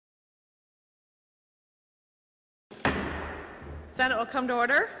Senate will come to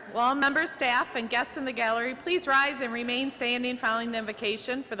order. Will all members, staff, and guests in the gallery please rise and remain standing following the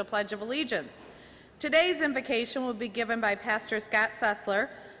invocation for the Pledge of Allegiance. Today's invocation will be given by Pastor Scott Sessler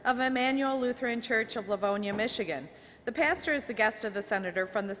of Emmanuel Lutheran Church of Livonia, Michigan. The pastor is the guest of the senator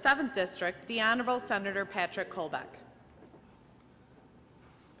from the 7th District, the Honorable Senator Patrick Colbeck.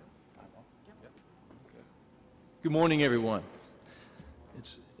 Good morning, everyone.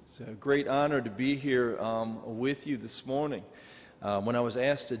 It's a great honor to be here with you this morning. When I was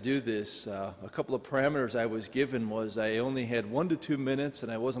asked to do this, a couple of parameters I was given was I only had 1 to 2 minutes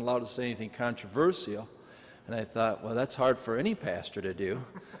and I wasn't allowed to say anything controversial. And I thought, well, that's hard for any pastor to do,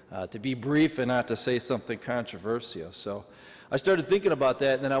 to be brief and not to say something controversial. So I started thinking about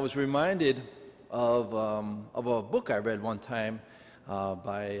that, and then I was reminded of a book I read one time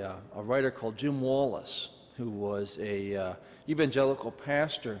by a writer called Jim Wallace, who was a evangelical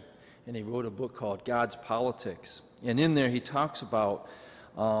pastor, and he wrote a book called God's Politics. And in there he talks about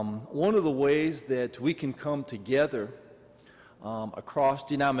one of the ways that we can come together across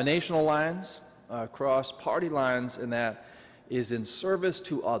denominational lines, across party lines, and that is in service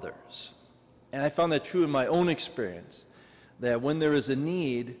to others. And I found that true in my own experience, that when there is a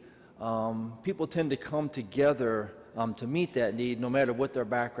need, people tend to come together to meet that need no matter what their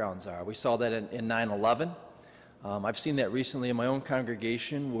backgrounds are. We saw that in 9/11. I've seen that recently in my own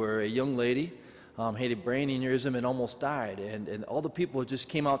congregation where a young lady had a brain aneurysm and almost died, and all the people just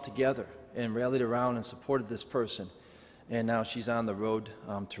came out together and rallied around and supported this person, and now she's on the road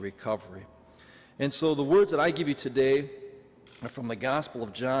to recovery. And so the words that I give you today are from the Gospel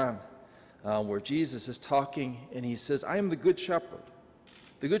of John, where Jesus is talking and he says, I am the good shepherd.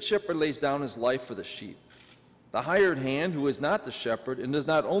 The good shepherd lays down his life for the sheep. The hired hand, who is not the shepherd and does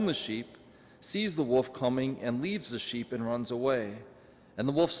not own the sheep, sees the wolf coming and leaves the sheep and runs away. And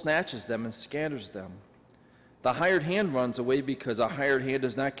the wolf snatches them and scatters them. The hired hand runs away because a hired hand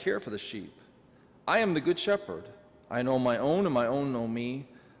does not care for the sheep. I am the good shepherd. I know my own, and my own know me,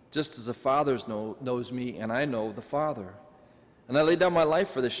 just as the Father knows me, and I know the Father. And I lay down my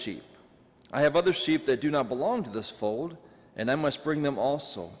life for the sheep. I have other sheep that do not belong to this fold, and I must bring them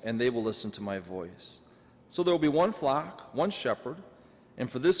also, and they will listen to my voice. So there will be one flock, one shepherd,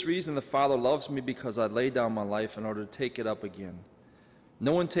 and for this reason the Father loves me, because I lay down my life in order to take it up again.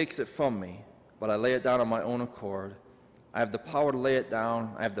 No one takes it from me, but I lay it down on my own accord. I have the power to lay it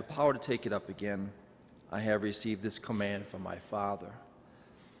down. I have the power to take it up again. I have received this command from my Father.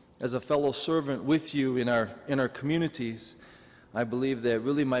 As a fellow servant with you in our communities, I believe that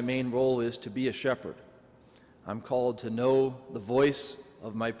really my main role is to be a shepherd. I'm called to know the voice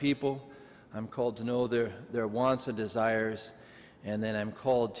of my people. I'm called to know their wants and desires, and then I'm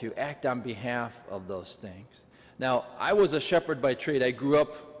called to act on behalf of those things. Now, I was a shepherd by trade. I grew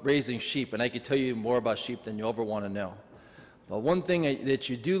up raising sheep, and I could tell you more about sheep than you ever want to know. But one thing that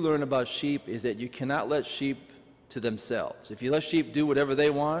you do learn about sheep is that you cannot let sheep to themselves. If you let sheep do whatever they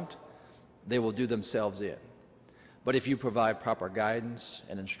want, they will do themselves in. But if you provide proper guidance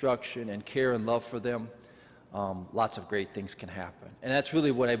and instruction and care and love for them, lots of great things can happen. And that's really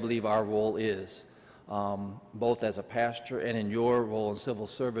what I believe our role is, both as a pastor and in your role in civil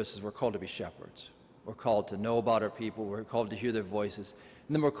service. Is we're called to be shepherds. We're called to know about our people. We're called to hear their voices.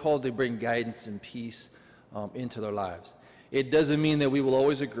 And then we're called to bring guidance and peace into their lives. It doesn't mean that we will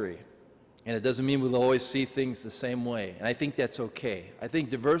always agree. And it doesn't mean we'll always see things the same way. And I think that's okay. I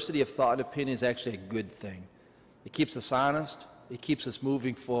think diversity of thought and opinion is actually a good thing. It keeps us honest. It keeps us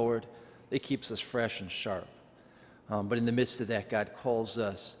moving forward. It keeps us fresh and sharp. But in the midst of that, God calls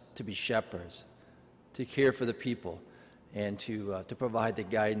us to be shepherds, to care for the people, and to provide the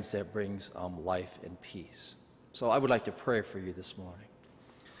guidance that brings life and peace. So I would like to pray for you this morning.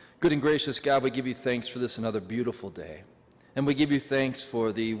 Good and gracious God, we give you thanks for this another beautiful day. And we give you thanks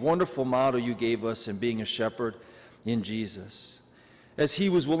for the wonderful model you gave us in being a shepherd in Jesus. As he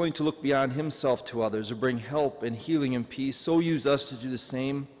was willing to look beyond himself to others to bring help and healing and peace, so use us to do the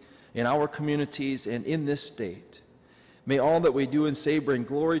same in our communities and in this state. May all that we do and say bring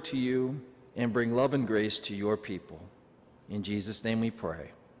glory to you and bring love and grace to your people. In Jesus' name we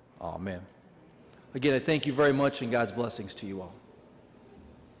pray. Amen. Again, I thank you very much, and God's blessings to you all.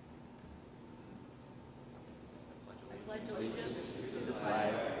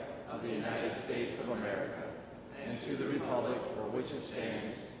 Of the United States of America, and to the republic for which it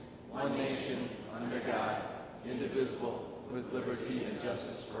stands, one nation, under God, indivisible, with liberty and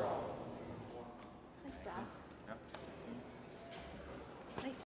justice for all.